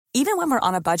Even when we're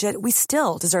on a budget, we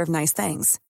still deserve nice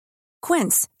things.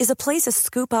 Quince is a place to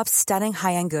scoop up stunning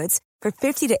high-end goods for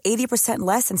 50 to 80%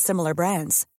 less than similar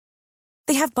brands.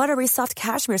 They have buttery soft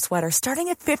cashmere sweaters starting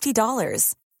at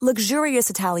 $50, luxurious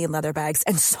Italian leather bags,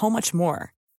 and so much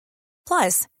more.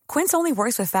 Plus, Quince only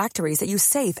works with factories that use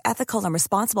safe, ethical, and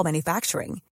responsible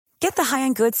manufacturing. Get the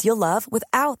high-end goods you'll love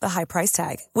without the high price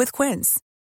tag with Quince.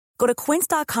 Go to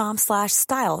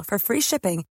quince.com/style for free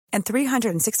shipping and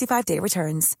 365-day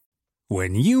returns.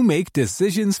 When you make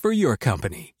decisions for your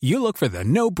company, you look for the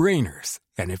no-brainers.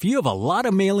 And if you have a lot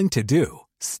of mailing to do,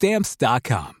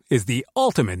 Stamps.com is the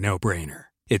ultimate no-brainer.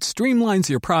 It streamlines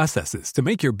your processes to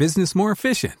make your business more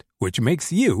efficient, which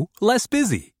makes you less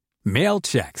busy. Mail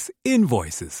checks,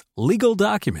 invoices, legal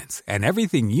documents, and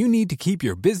everything you need to keep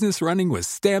your business running with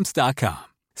Stamps.com.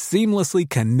 Seamlessly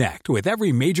connect with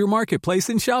every major marketplace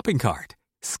and shopping cart.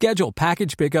 Schedule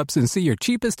package pickups and see your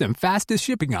cheapest and fastest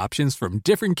shipping options from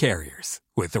different carriers.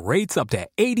 With rates up to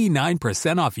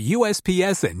 89% off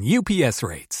USPS and UPS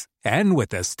rates. And with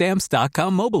the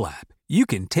Stamps.com mobile app, you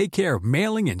can take care of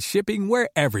mailing and shipping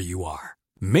wherever you are.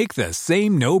 Make the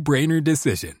same no-brainer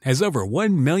decision as over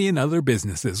 1 million other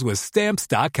businesses with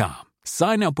Stamps.com.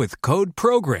 Sign up with code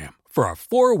PROGRAM for a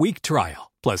 4-week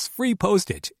trial, plus free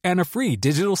postage and a free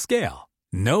digital scale.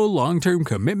 No long-term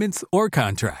commitments or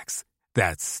contracts.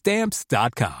 That's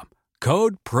Stamps.com.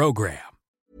 Code PROGRAM.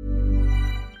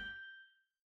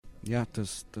 Yeah,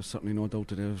 there's certainly no doubt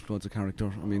that there's loads of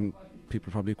character. I mean,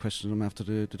 people probably questioned him after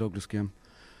the Douglas game.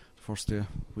 The first day,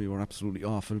 we were absolutely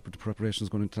awful, but the preparations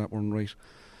going into that weren't right,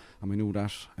 and we knew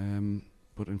that.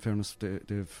 But in fairness,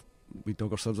 we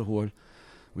dug ourselves a hole.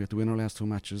 We had to win our last 2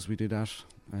 matches. We did that.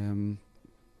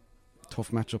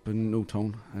 Tough match up in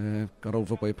Newtown. Got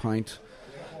over by a point.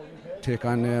 Take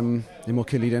on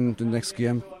Imokilly then the next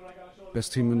game.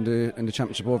 Best team in the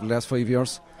championship over the last 5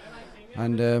 years.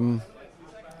 And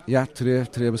yeah,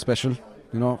 today was special.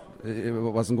 You know, it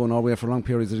wasn't going our way for long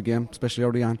periods of the game, especially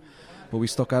early on. But we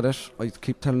stuck at it. I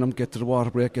keep telling them, get to the water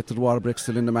break,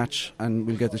 still in the match, and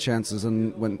we'll get the chances.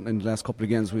 And when in the last couple of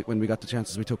games, when we got the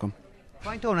chances, we took them.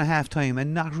 Point down at half time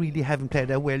and not really having played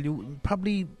that well, you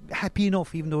probably happy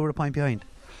enough even though we're a point behind.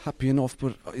 Happy enough,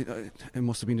 but it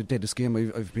must have been the deadest game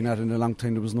I've been at in a long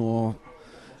time. There was no,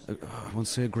 I won't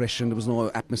say aggression, there was no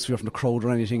atmosphere from the crowd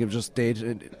or anything. It was just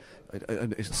dead.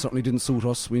 It certainly didn't suit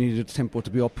us. We needed the tempo to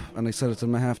be up, and I said it to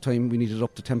them at half time, we needed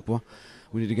up the tempo.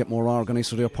 We need to get more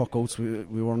organised with their puck-outs. We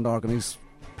weren't organised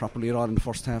properly at all in the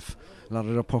first half. A lot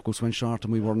of their puck-outs went short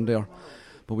and we weren't there.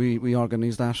 But we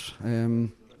organised that.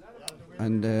 And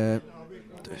I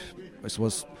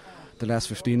suppose the last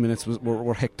 15 minutes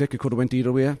were hectic. It could have went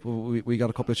either way, but we got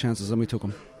a couple of chances and we took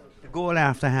them. The goal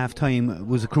after half-time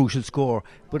was a crucial score,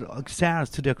 but Stars,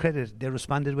 to their credit, they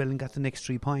responded well and got the next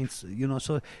 3 points. You know,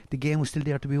 so the game was still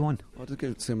there to be won. Well,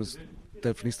 the same was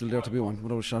definitely still there to be won,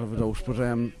 without a shadow of a doubt.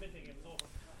 But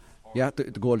yeah, the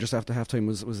goal just after half-time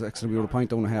was excellent. We were a point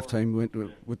down at half-time. We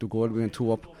went with the goal, we went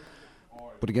 2 up.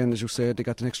 But again, as you said, they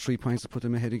got the next 3 points to put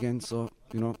them ahead again. So,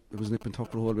 you know, it was nip and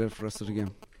tuck the whole way for the rest of the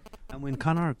game. And when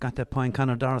Conor got that point,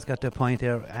 Conor Doris got that point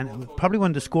there, and it was probably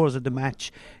one of the scores of the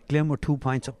match. Glen were 2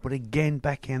 points up, but again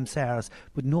back came Stars.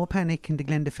 But no panic in the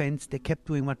Glen defence. They kept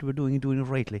doing what they were doing and doing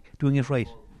it right.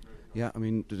 Yeah, I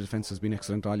mean, the defence has been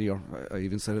excellent all year. I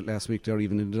even said it last week there,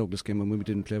 even in the Douglas game, when we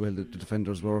didn't play well, the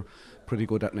defenders were pretty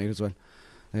good that night as well.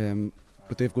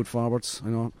 But they've good forwards.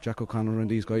 You know, Jack O'Connor and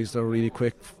these guys, they're really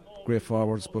quick, great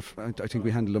forwards. But I think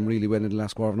we handled them really well in the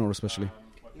last quarter of an hour especially.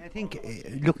 I think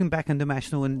looking back on the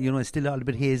match now, and you know it's still all a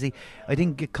bit hazy, I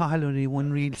think Cahill only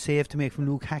one real save to make from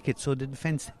Luke Hackett, so the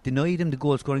defence denied him the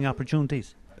goal scoring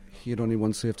opportunities. He had only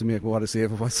one save to make, but what a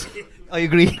save it was. I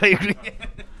agree.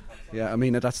 Yeah, I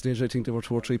mean at that stage I think they were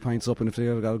 2 or 3 points up, and if they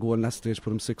had got a goal in that stage,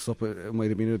 put them 6 up, it might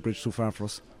have been a bridge too far for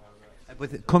us.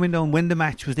 But coming down when the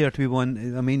match was there to be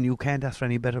won, I mean you can't ask for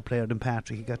any better player than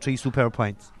Patrick. He got 3 superb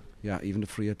points. Yeah, even the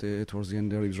free towards the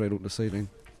end there, he was right out the sideline.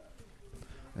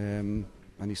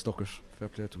 And he stuck it. Fair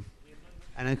play to him.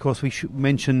 And of course we should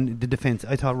mention the defence.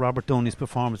 I thought Robert Downey's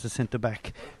performance as centre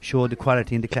back showed the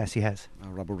quality and the class he has.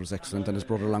 Robert was excellent, and his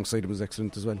brother alongside him was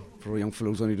excellent as well. For a young fellow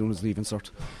who's only doing his leaving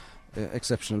cert,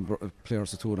 exceptional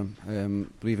players, the two of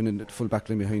them. But even in the full back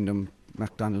line behind them,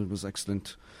 MacDonald was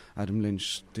excellent, Adam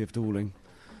Lynch, Dave Dooling.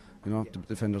 You know, the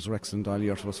defenders were excellent all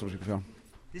year to us, to be fair.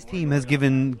 This team has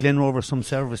given Glen Rovers some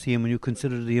service here when you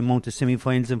consider the amount of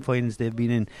semi-finals and finals they've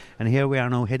been in, and here we are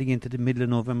now heading into the middle of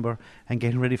November and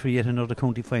getting ready for yet another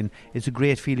county final. It's a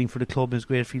great feeling for the club, it's a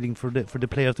great feeling for the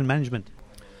players and management.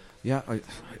 Yeah,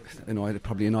 it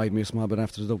probably annoyed me a small bit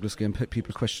after the Douglas game.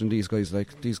 People questioned these guys.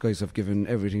 Like, these guys have given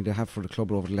everything they have for the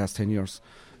club over the last 10 years,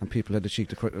 and people had the cheek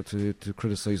to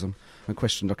criticise them and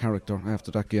question their character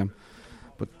after that game.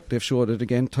 But they've showed it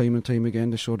again, time and time again.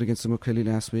 They showed it against the Kilkenny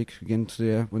last week. Again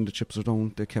today, when the chips were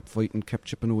down, they kept fighting, kept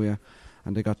chipping away,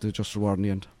 and they got the just reward in the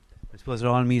end. I suppose it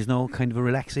all means now kind of a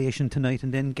relaxation tonight,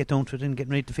 and then get down to it and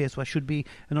getting ready to face what should be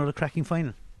another cracking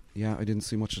final. Yeah, I didn't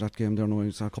see much of that game there. No, I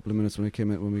saw a couple of minutes when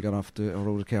we got off our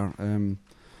road of car.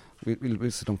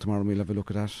 We'll sit down tomorrow and we'll have a look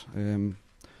at that.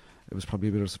 It was probably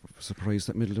a bit of a surprise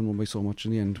that Midleton won by so much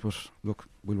in the end, but look,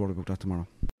 we'll worry about that tomorrow.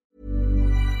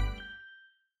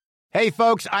 Hey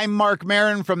folks, I'm Mark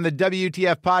Maron from the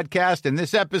WTF Podcast, and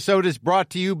this episode is brought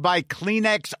to you by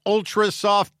Kleenex Ultra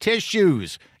Soft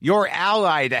Tissues, your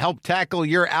ally to help tackle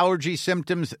your allergy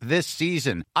symptoms this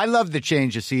season. I love the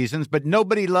change of seasons, but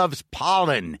nobody loves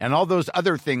pollen and all those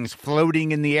other things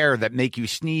floating in the air that make you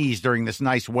sneeze during this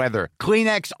nice weather.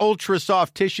 Kleenex Ultra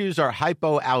Soft Tissues are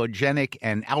hypoallergenic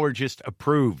and allergist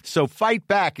approved, so fight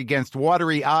back against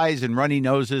watery eyes and runny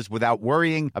noses without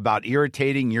worrying about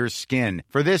irritating your skin.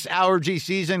 For this allergy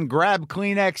season, grab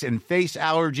Kleenex and face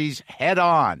allergies head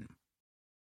on.